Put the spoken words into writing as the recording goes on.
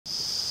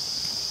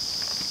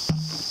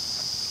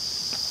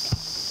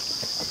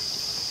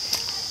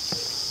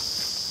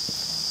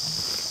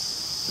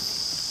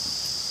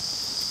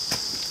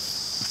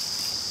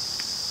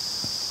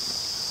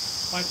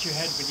watch your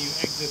head when you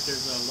exit.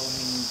 There's a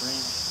low-hanging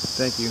branch.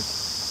 Thank you.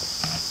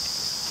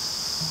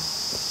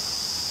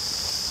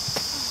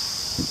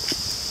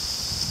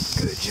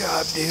 Good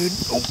job, dude.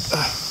 Oh.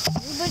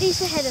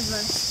 Everybody's ahead of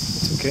us.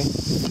 It's okay.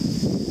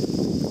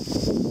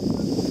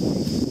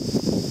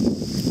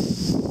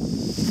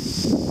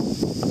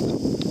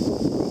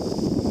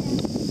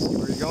 See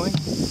where you're going?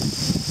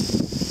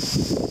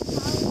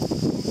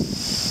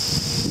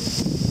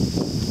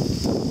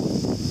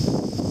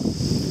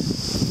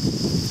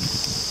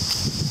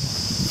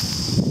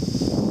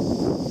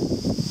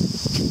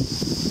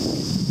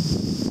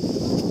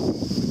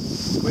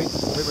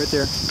 Wait right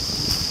there.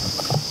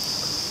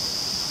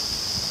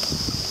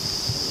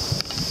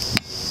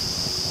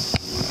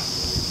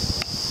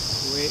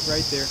 Wait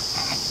right there.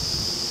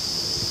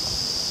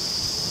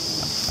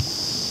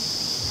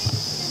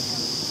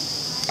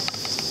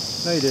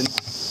 No, you didn't.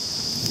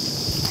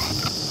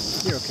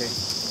 You're okay.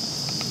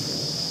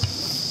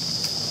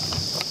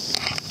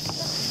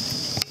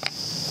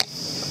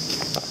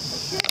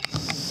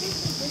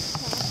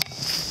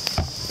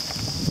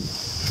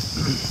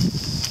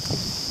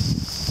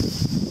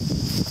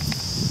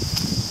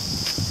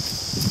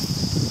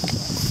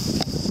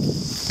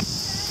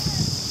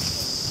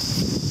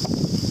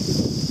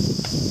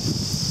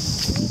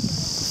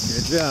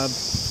 Good job.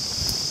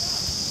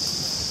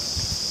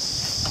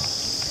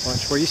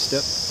 Watch where you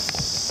step.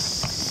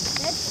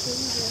 That's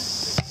dangerous.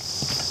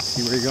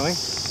 See where you're going?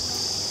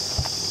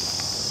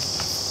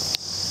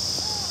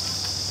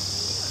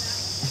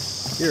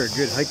 You're a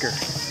good hiker.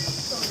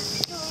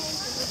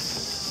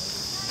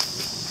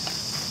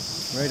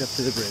 Right up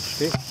to the bridge,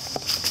 okay?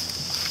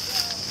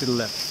 To the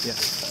left,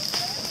 yes.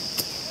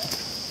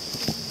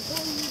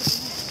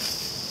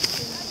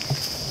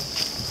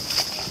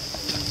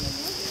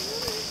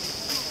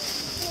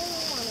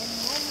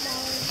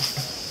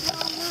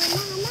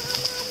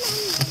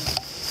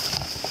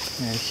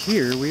 And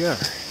here we are.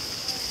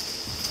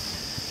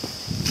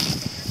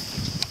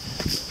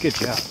 Good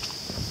job.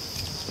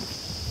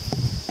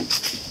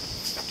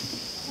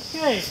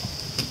 Okay,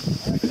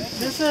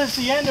 this is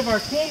the end of our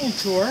canyon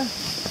tour.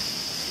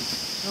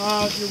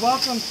 You're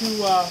welcome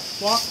to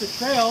walk the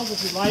trails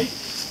if you like.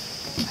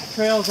 The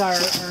trails are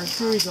a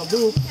series of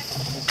loops,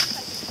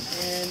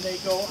 and they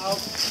go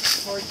out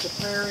towards the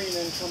prairie and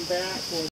then come back.